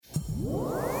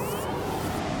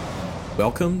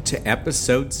Welcome to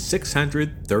episode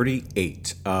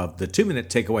 638 of the 2-Minute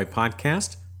Takeaway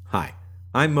Podcast. Hi,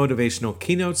 I'm motivational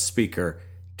keynote speaker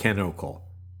Ken Okel.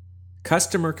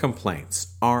 Customer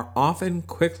complaints are often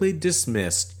quickly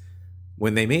dismissed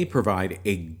when they may provide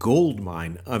a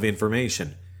goldmine of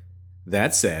information.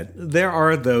 That said, there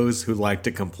are those who like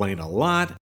to complain a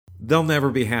lot. They'll never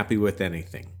be happy with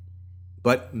anything.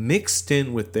 But mixed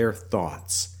in with their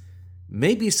thoughts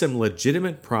may be some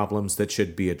legitimate problems that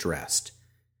should be addressed.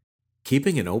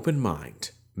 Keeping an open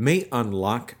mind may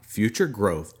unlock future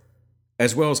growth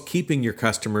as well as keeping your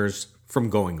customers from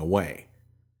going away.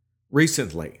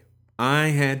 Recently, I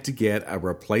had to get a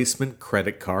replacement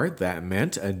credit card that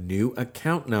meant a new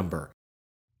account number.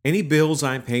 Any bills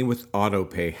I pay with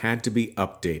AutoPay had to be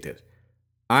updated.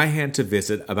 I had to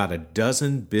visit about a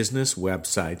dozen business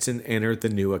websites and enter the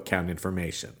new account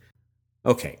information.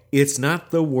 Okay, it's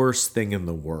not the worst thing in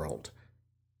the world.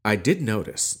 I did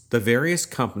notice the various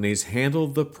companies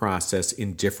handled the process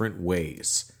in different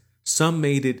ways. Some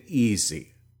made it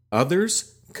easy,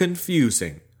 others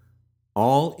confusing.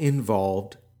 All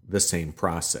involved the same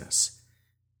process.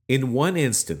 In one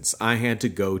instance, I had to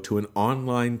go to an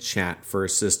online chat for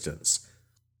assistance.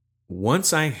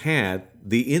 Once I had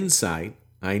the insight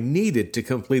I needed to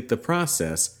complete the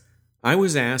process, I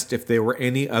was asked if there were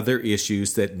any other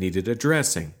issues that needed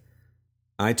addressing.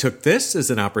 I took this as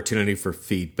an opportunity for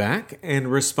feedback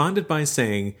and responded by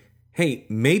saying, hey,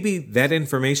 maybe that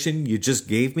information you just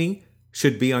gave me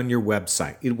should be on your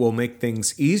website. It will make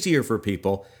things easier for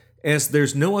people as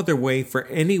there's no other way for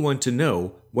anyone to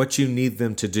know what you need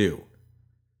them to do.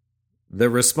 The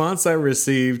response I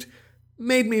received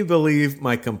made me believe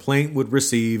my complaint would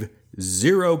receive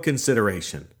zero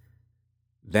consideration.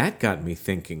 That got me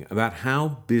thinking about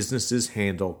how businesses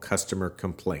handle customer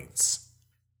complaints.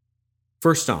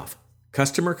 First off,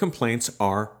 customer complaints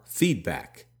are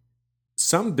feedback.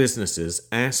 Some businesses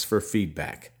ask for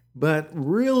feedback, but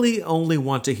really only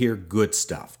want to hear good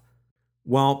stuff.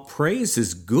 While praise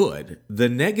is good, the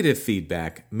negative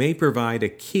feedback may provide a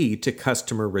key to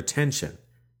customer retention.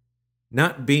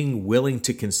 Not being willing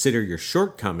to consider your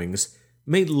shortcomings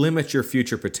may limit your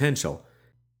future potential.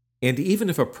 And even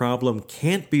if a problem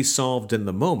can't be solved in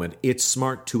the moment, it's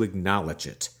smart to acknowledge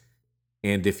it.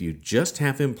 And if you just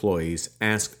have employees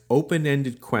ask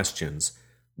open-ended questions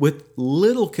with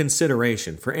little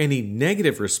consideration for any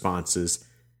negative responses,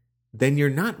 then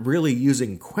you're not really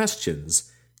using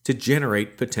questions to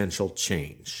generate potential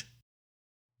change.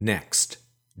 Next,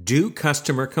 do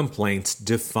customer complaints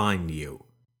define you?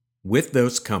 With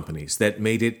those companies that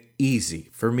made it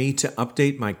easy for me to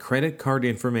update my credit card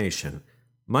information,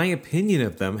 my opinion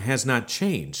of them has not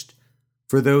changed.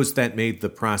 For those that made the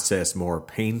process more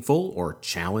painful or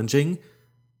challenging,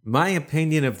 my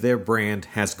opinion of their brand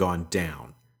has gone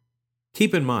down.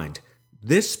 Keep in mind,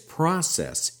 this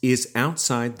process is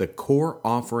outside the core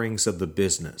offerings of the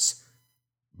business.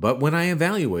 But when I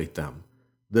evaluate them,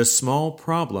 the small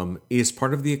problem is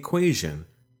part of the equation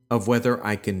of whether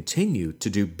I continue to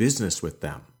do business with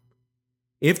them.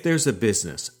 If there's a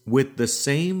business with the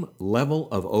same level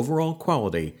of overall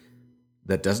quality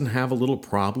that doesn't have a little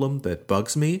problem that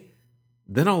bugs me,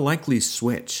 then I'll likely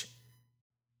switch.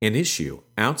 An issue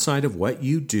outside of what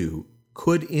you do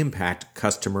could impact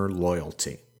customer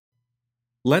loyalty.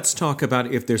 Let's talk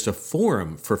about if there's a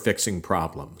forum for fixing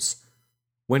problems.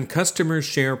 When customers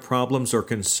share problems or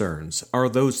concerns, are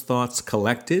those thoughts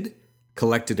collected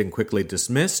and quickly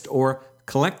dismissed, or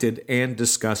collected and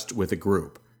discussed with a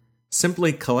group?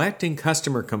 Simply collecting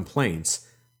customer complaints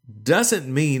doesn't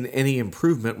mean any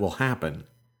improvement will happen.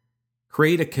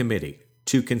 Create a committee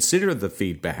to consider the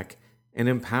feedback and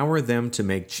empower them to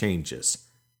make changes.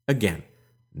 Again,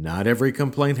 not every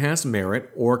complaint has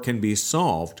merit or can be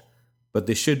solved, but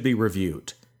they should be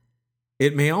reviewed.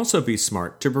 It may also be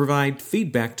smart to provide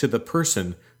feedback to the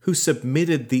person who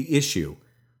submitted the issue.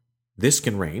 This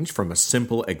can range from a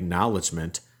simple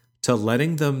acknowledgement to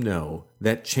letting them know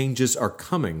that changes are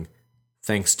coming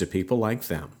thanks to people like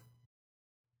them.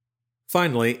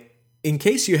 Finally, in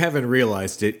case you haven't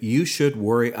realized it, you should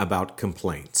worry about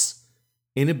complaints.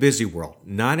 In a busy world,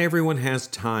 not everyone has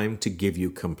time to give you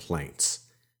complaints.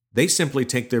 They simply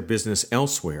take their business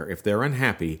elsewhere if they're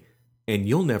unhappy, and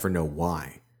you'll never know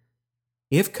why.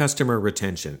 If customer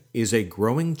retention is a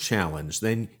growing challenge,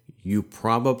 then you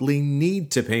probably need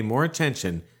to pay more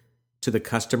attention to the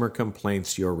customer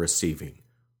complaints you're receiving.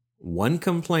 One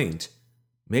complaint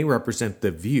may represent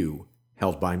the view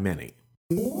held by many.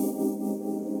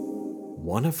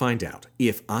 Want to find out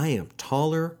if I am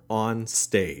taller on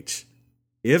stage?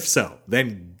 If so,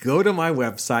 then go to my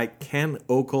website,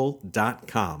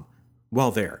 kenokel.com.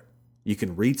 While there, You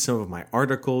can read some of my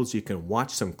articles, you can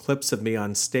watch some clips of me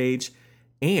on stage,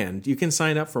 and you can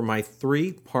sign up for my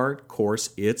 3-part course.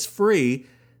 It's free.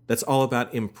 That's all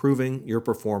about improving your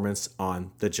performance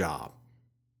on the job.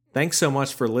 Thanks so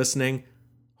much for listening.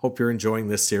 Hope you're enjoying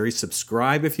this series.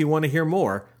 Subscribe if you want to hear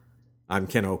more. I'm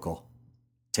Ken Okel.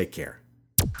 Take care.